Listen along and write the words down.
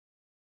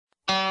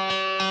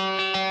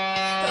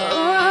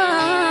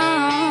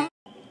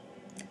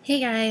Hey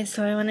guys,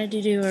 so I wanted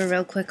to do a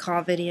real quick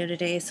haul video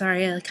today.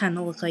 Sorry I kind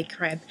of look like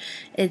crap.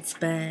 It's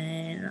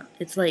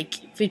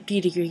like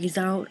 50 degrees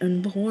out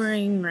and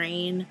pouring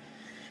rain.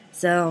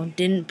 So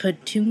didn't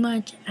put too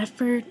much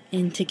effort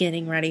into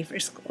getting ready for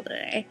school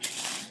today.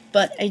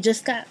 But I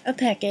just got a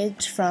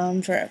package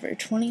from Forever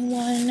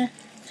 21.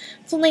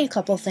 It's only a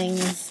couple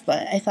things,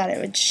 but I thought I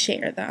would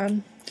share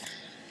them.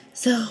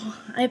 So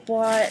I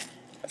bought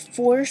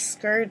 4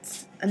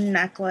 skirts, a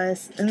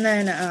necklace, and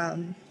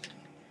then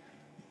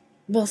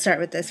we'll start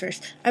with this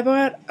first. I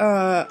bought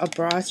a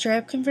bra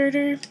strap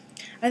converter.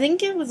 I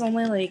think it was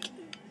only like,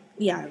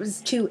 yeah, it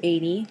was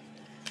 $2.80.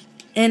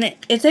 And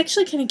it's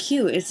actually kind of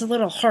cute. It's a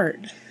little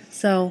hard.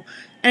 So,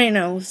 I don't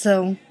know.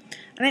 So,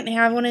 I didn't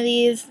have one of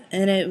these,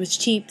 and it was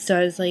cheap. So,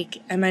 I was like,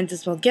 I might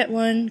as well get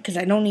one, because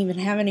I don't even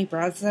have any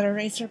bras that are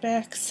racer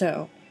back.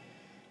 So,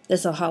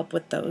 this will help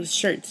with those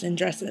shirts and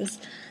dresses.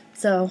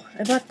 So,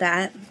 I bought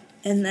that.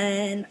 And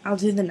then I'll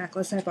do the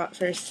necklace I bought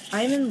first.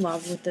 I'm in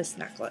love with this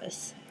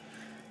necklace.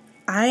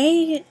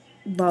 I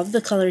love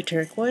the color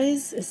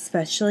turquoise,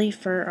 especially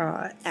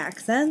for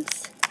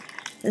accents.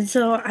 And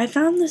so I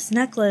found this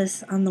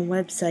necklace on the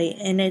website,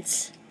 and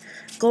it's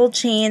gold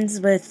chains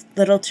with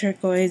little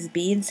turquoise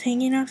beads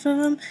hanging off of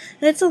them.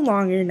 And it's a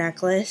longer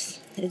necklace,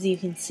 as you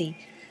can see.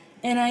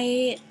 And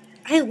I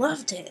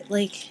loved it.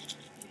 Like,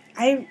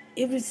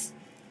 it was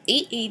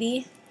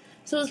 $8.80,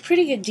 so it was a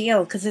pretty good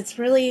deal because it's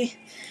really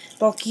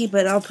bulky,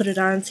 but I'll put it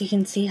on so you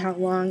can see how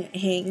long it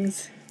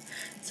hangs.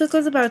 So it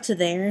goes about to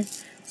there.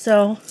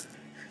 So,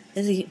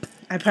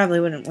 I probably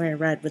wouldn't wear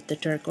red with the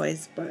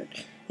turquoise, but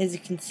as you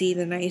can see,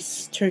 the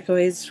nice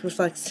turquoise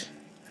reflects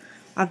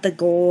off the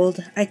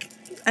gold. I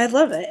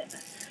love it.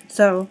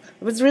 So,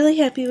 I was really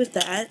happy with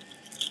that.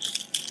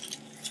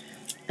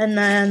 And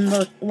then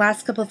the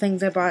last couple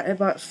things I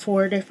bought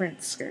 4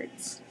 different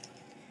skirts.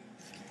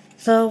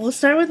 So, we'll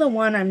start with the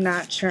one I'm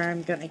not sure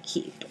I'm going to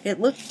keep.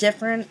 It looked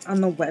different on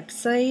the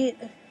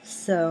website,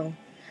 so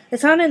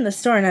it's not in the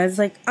store, and I was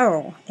like,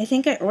 oh, I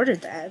think I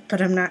ordered that,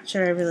 but I'm not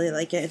sure I really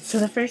like it. So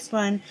the first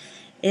one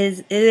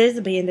is a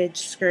bandage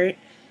skirt.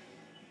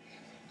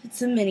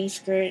 It's a mini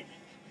skirt.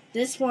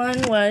 This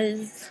one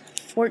was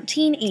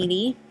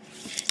 $14.80.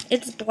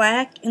 It's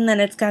black, and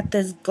then it's got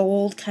this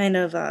gold kind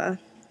of, I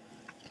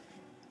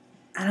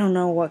don't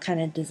know what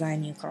kind of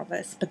design you call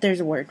this, but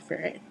there's a word for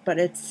it. But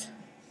it's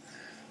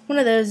one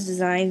of those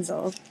designs.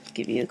 I'll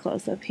give you a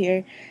close-up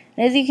here.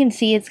 And as you can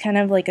see, it's kind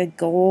of like a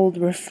gold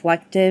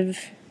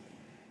reflective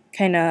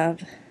kind of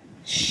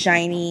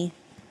shiny,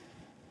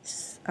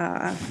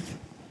 I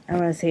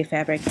want to say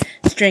fabric,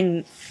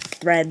 string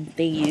thread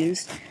they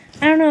used.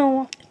 I don't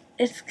know,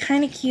 it's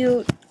kind of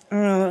cute. I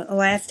don't know,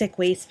 elastic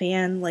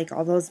waistband, like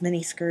all those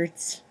mini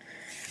skirts.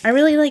 I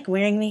really like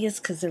wearing these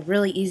because they're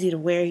really easy to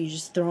wear. You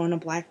just throw on a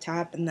black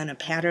top and then a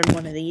patterned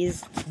one of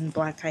these and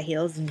black high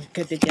heels and you're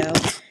good to go.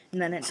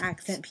 And then an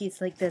accent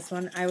piece like this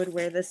one. I would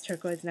wear this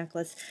turquoise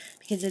necklace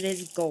because it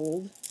is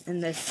gold,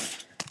 and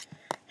this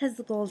has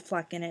the gold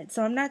fleck in it.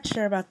 So I'm not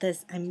sure about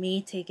this. I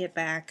may take it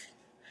back.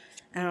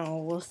 I don't know.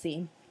 We'll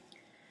see.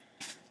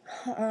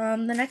 The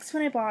next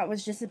one I bought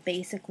was just a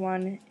basic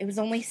one. It was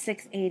only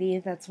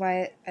 $6.80. That's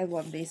why I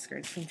love these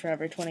skirts from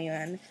Forever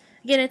 21.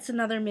 Again, it's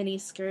another mini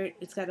skirt.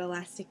 It's got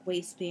elastic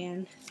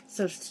waistband,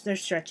 so they're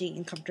stretchy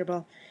and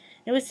comfortable.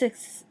 It was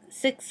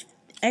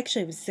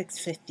actually it was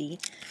 $6.50.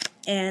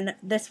 And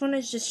this one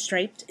is just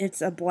striped.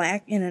 It's a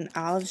black and an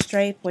olive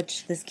stripe,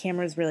 which this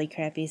camera is really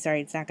crappy.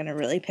 Sorry, it's not going to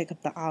really pick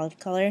up the olive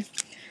color.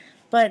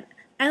 But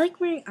I like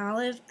wearing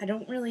olive. I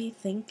don't really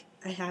think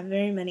I have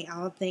very many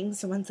olive things.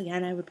 So once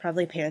again, I would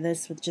probably pair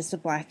this with just a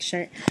black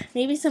shirt.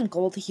 Maybe some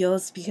gold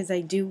heels because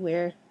I do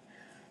wear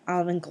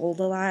olive and gold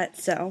a lot.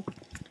 So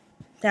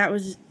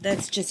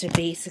that's just a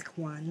basic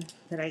one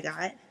that I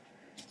got.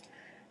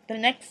 The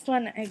next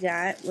one I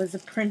got was a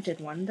printed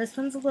one. This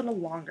one's a little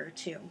longer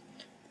too.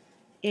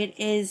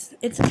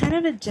 It's kind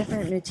of a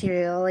different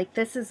material. Like,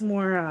 this is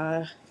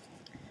more,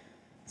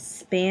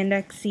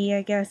 spandexy,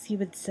 I guess you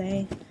would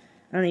say.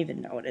 I don't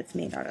even know what it's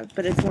made out of,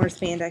 but it's more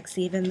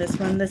spandexy than this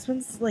one. This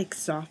one's, like,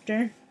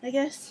 softer, I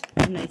guess,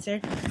 and nicer.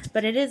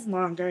 But it is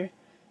longer.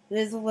 It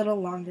is a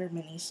little longer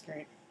mini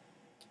skirt.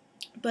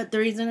 But the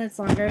reason it's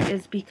longer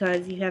is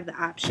because you have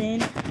the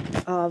option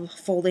of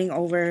folding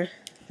over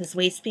this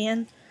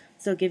waistband.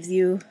 So it gives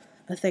you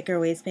a thicker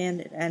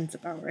waistband. It ends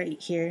about right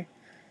here,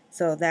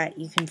 so that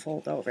you can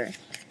fold over.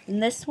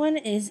 And this one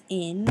is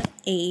in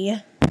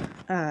a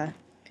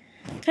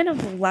kind of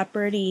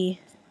leopardy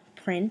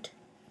print,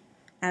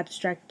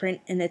 abstract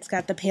print, and it's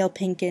got the pale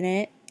pink in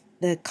it.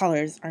 The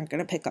colors aren't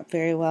going to pick up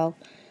very well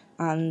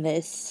on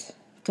this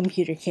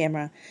computer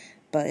camera,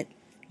 but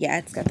yeah,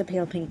 it's got the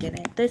pale pink in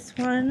it. This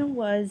one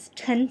was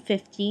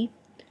 $10.50,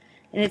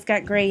 and it's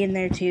got gray in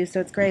there too,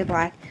 so it's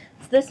gray-black.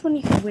 So this one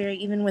you can wear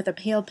even with a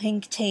pale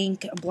pink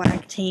tank, a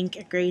black tank,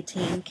 a gray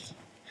tank.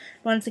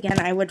 Once again,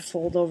 I would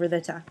fold over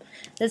the top.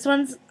 This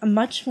one's a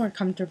much more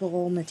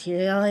comfortable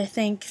material, I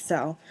think,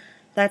 so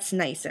that's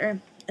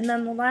nicer. And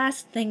then the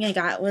last thing I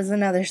got was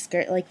another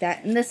skirt like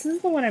that, and this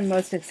is the one I'm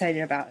most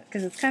excited about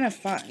because it's kind of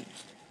fun.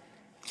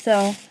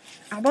 So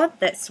I bought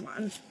this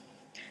one,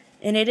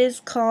 and it is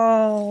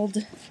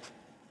called,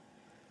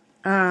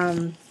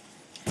 let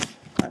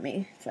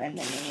me find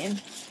the name,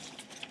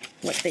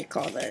 what they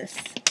call this.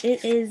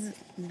 It is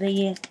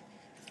the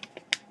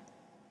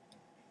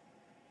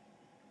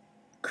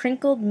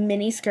crinkled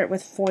mini skirt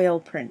with foil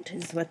print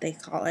is what they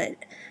call it.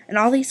 And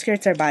all these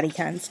skirts are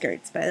bodycon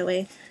skirts, by the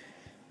way.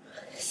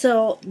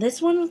 So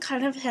this one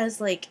kind of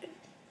has like,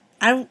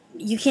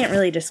 you can't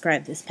really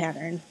describe this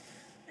pattern.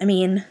 I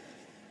mean,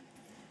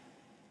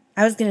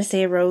 I was going to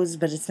say rose,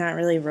 but it's not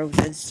really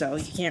roses, so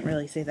you can't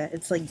really say that.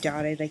 It's like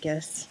dotted, I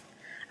guess.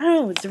 I don't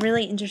know, it's a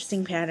really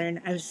interesting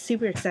pattern. I was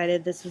super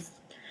excited. This was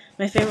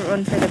my favorite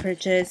one for the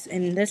purchase,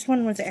 and this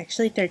one was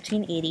actually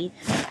 $13.80,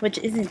 which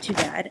isn't too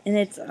bad. And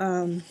it's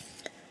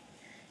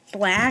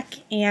black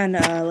and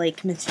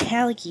like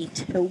metallic-y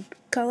taupe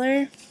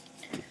color.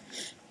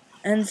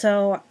 And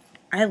so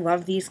I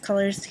love these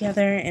colors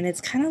together, and it's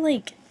kind of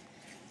like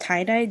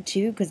tie-dyed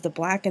too, because the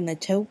black and the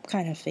taupe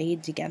kind of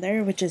fade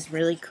together, which is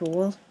really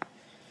cool.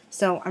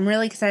 So I'm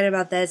really excited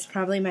about this.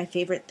 Probably my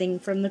favorite thing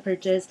from the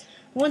purchase.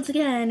 Once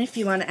again, if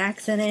you want to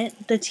accent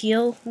it, the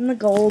teal and the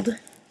gold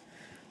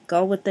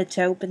go with the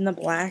taupe and the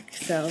black.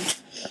 So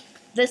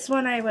this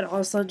one I would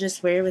also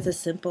just wear with a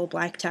simple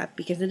black top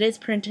because it is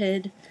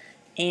printed,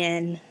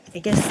 and I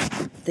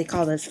guess they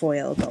call this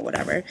foil, but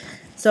whatever.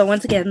 So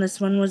once again,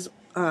 this one was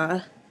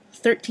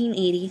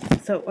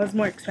 $13.80, so it was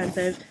more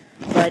expensive,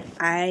 but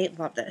I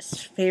love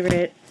this.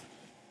 Favorite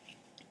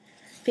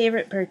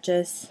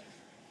purchase.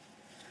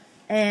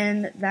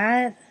 And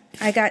that,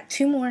 I got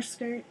 2 more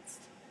skirts.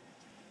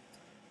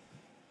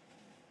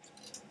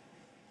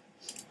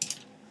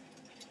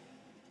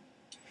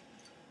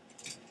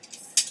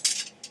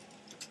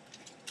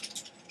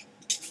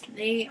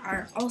 They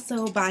are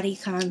also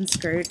bodycon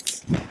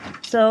skirts.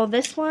 So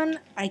this one,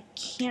 I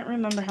can't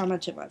remember how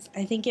much it was.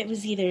 I think it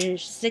was either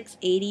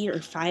 $6.80 or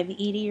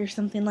 $5.80 or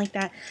something like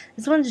that.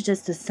 This one's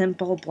just a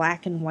simple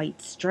black and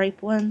white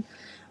stripe one,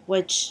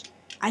 which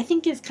I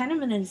think is kind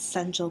of an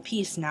essential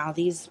piece now.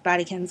 These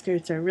bodycon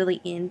skirts are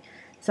really in,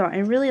 so I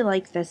really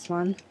like this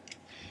one.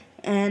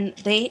 And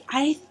they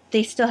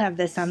still have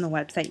this on the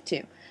website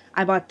too.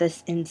 I bought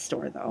this in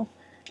store though.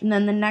 And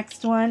then the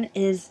next one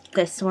is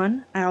this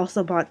one. I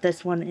also bought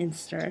this one in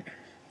store.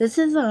 This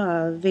is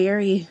a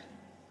very,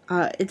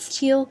 it's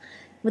teal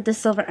with the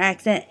silver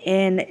accent,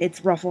 and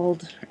it's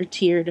ruffled or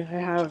tiered, or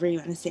however you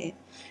want to say it.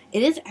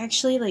 It is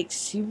actually like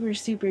super,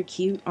 super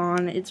cute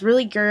on. It's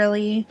really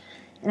girly,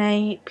 and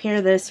I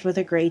pair this with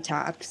a gray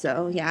top,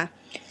 so yeah.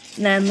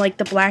 And then like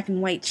the black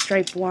and white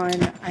striped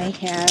one I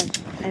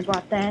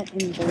bought that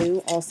in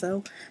blue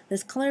also.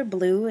 This color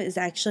blue is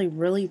actually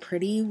really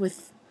pretty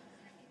with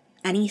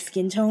any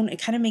skin tone. It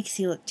kind of makes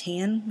you look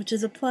tan, which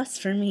is a plus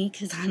for me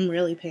because I'm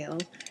really pale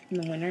in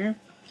the winter.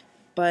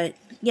 But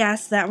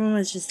yes, that one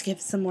was just to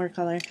give some more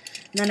color. And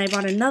then I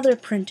bought another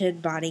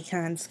printed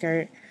bodycon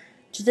skirt.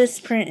 This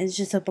print is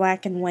just a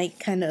black and white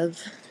kind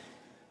of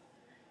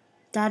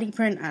dotty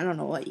print. I don't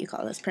know what you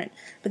call this print.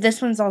 But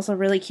this one's also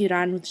really cute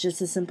on with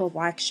just a simple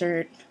black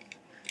shirt,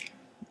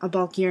 a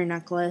bulkier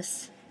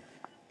necklace.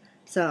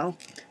 So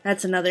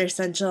that's another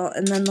essential.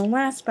 And then the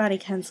last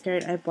bodycon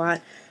skirt I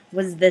bought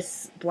was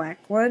this black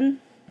one.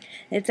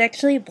 It's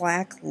actually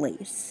black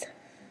lace.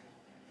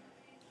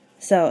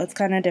 So it's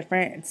kind of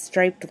different. It's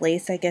striped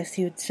lace, I guess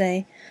you would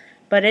say.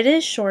 But it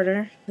is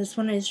shorter. This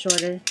one is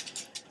shorter.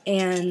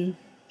 And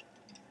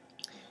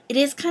it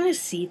is kind of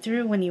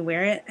see-through when you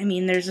wear it. I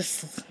mean, there's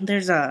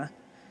a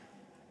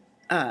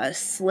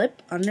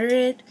slip under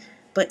it,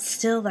 but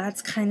still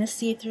that's kind of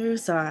see-through.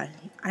 So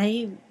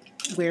I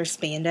wear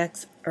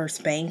spandex or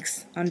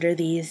Spanx under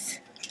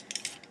these.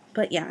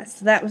 But yeah,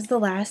 so that was the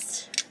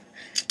last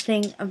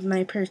thing of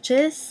my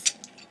purchase.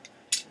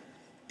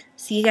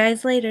 See you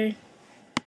guys later.